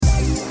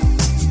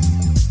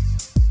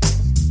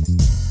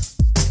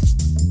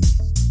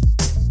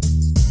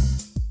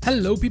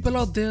Hello, people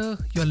out there.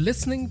 You're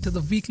listening to the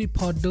weekly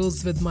pod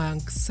dose with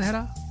Mayank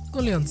Sehra,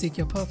 only on Seek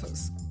Your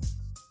Purpose.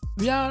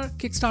 We are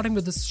kickstarting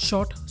with this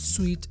short,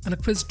 sweet, and a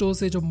crisp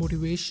dosage of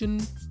motivation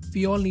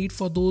we all need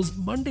for those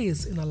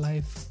Mondays in our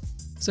life.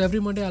 So every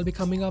Monday, I'll be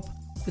coming up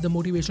with a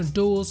motivation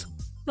dose,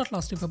 not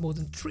lasting for more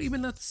than 3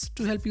 minutes,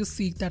 to help you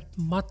seek that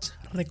much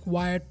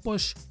required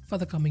push for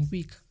the coming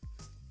week.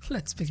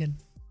 Let's begin.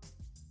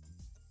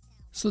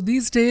 So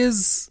these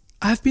days,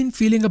 I've been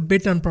feeling a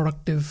bit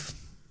unproductive.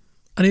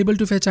 Unable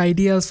to fetch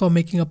ideas for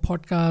making a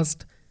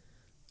podcast,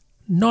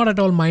 not at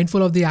all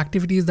mindful of the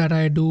activities that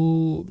I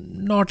do,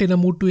 not in a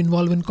mood to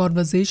involve in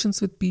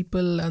conversations with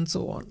people, and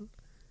so on.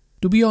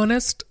 To be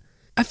honest,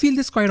 I feel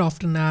this quite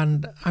often,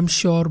 and I'm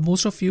sure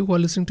most of you who are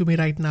listening to me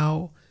right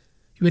now,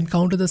 you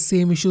encounter the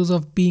same issues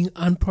of being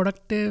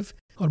unproductive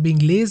or being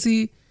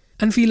lazy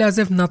and feel as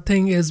if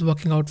nothing is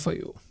working out for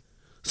you.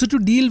 So to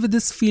deal with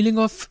this feeling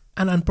of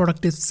an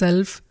unproductive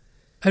self,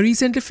 I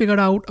recently figured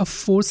out a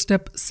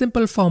 4-step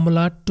simple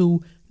formula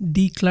to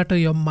declutter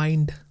your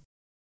mind.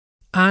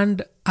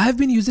 And I have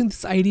been using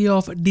this idea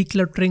of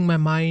decluttering my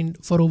mind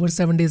for over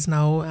 7 days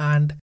now,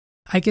 and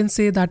I can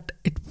say that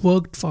it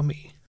worked for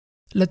me.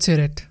 Let's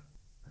hear it.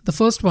 The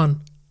first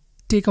one,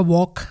 take a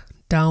walk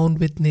down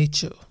with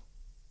nature.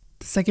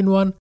 The second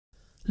one,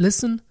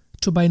 listen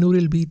to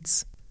binaural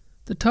beats.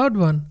 The third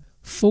one,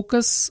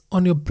 focus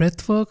on your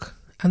breath work.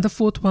 And the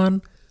fourth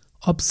one,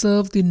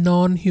 observe the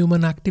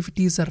non-human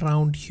activities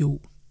around you.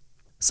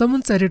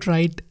 Someone said it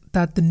right,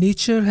 that the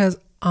nature has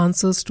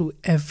answers to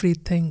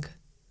everything.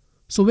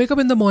 So wake up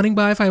in the morning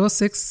by 5 or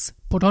 6,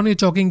 put on your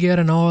jogging gear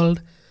and all,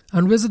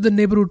 and visit the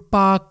neighborhood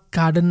park,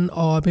 garden,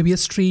 or maybe a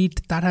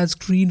street that has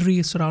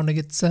greenery surrounding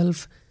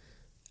itself,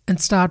 and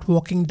start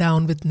walking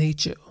down with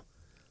nature.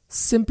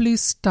 Simply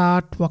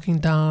start walking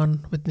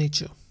down with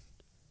nature.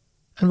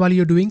 And while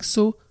you're doing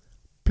so,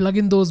 plug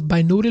in those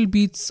binaural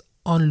beats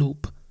on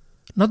loop.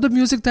 Not the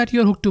music that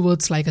you're hooked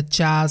towards like a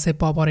jazz,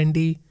 hip-hop or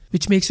indie,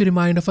 which makes you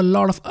remind of a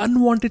lot of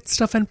unwanted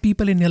stuff and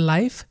people in your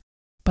life,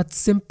 but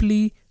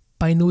simply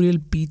binaural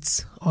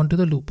beats onto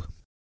the loop.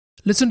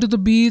 Listen to the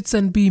beats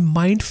and be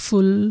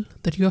mindful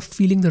that you are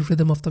feeling the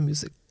rhythm of the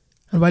music.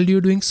 And while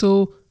you're doing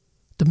so,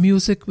 the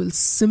music will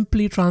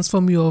simply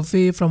transform you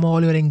away from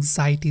all your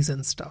anxieties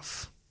and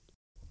stuff.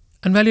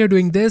 And while you're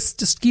doing this,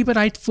 just keep a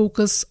right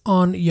focus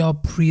on your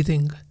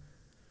breathing.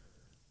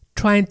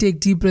 Try and take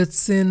deep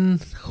breaths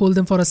in, hold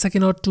them for a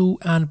second or two,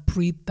 and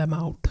breathe them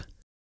out.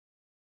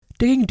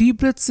 Taking deep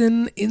breaths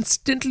in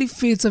instantly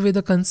fades away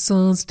the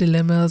concerns,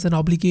 dilemmas, and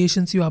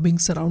obligations you are being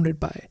surrounded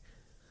by.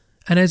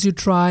 And as you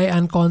try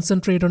and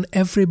concentrate on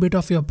every bit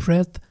of your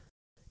breath,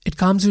 it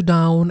calms you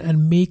down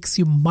and makes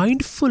you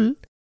mindful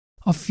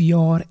of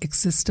your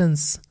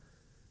existence.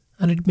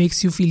 And it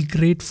makes you feel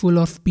grateful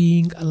of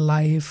being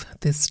alive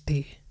this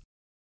day.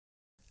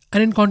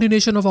 And in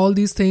continuation of all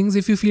these things,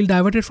 if you feel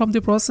diverted from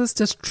the process,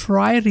 just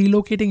try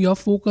relocating your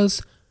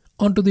focus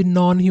onto the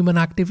non-human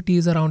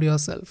activities around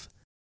yourself.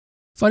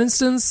 For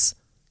instance,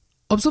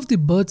 observe the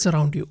birds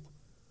around you.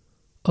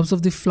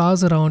 Observe the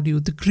flowers around you,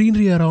 the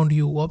greenery around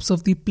you.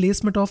 Observe the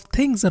placement of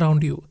things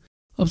around you.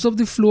 Observe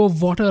the flow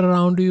of water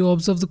around you.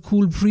 Observe the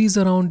cool breeze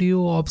around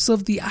you.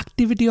 Observe the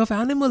activity of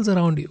animals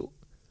around you.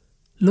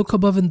 Look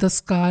above in the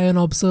sky and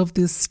observe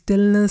the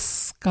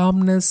stillness,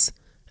 calmness,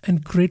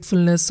 and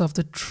gratefulness of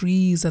the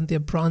trees and their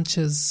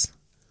branches.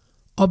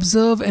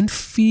 Observe and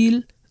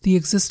feel the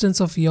existence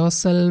of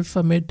yourself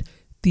amid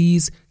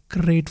these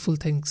grateful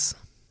things.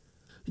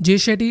 Jay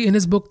Shetty in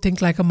his book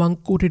Think Like a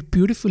Monk quoted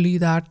beautifully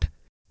that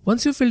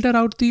once you filter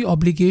out the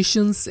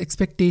obligations,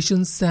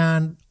 expectations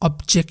and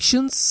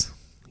objections,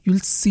 you'll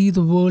see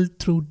the world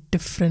through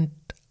different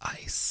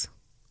eyes.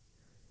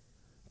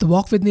 The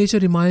walk with nature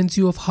reminds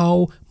you of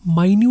how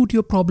minute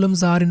your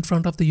problems are in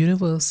front of the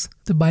universe.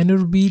 The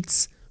binaural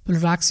beats will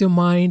relax your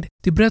mind,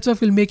 the breathwork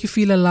will make you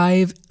feel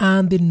alive,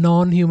 and the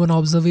non-human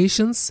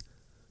observations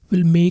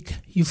will make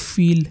you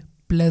feel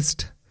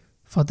blessed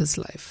for this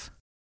life.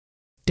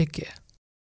 Take care.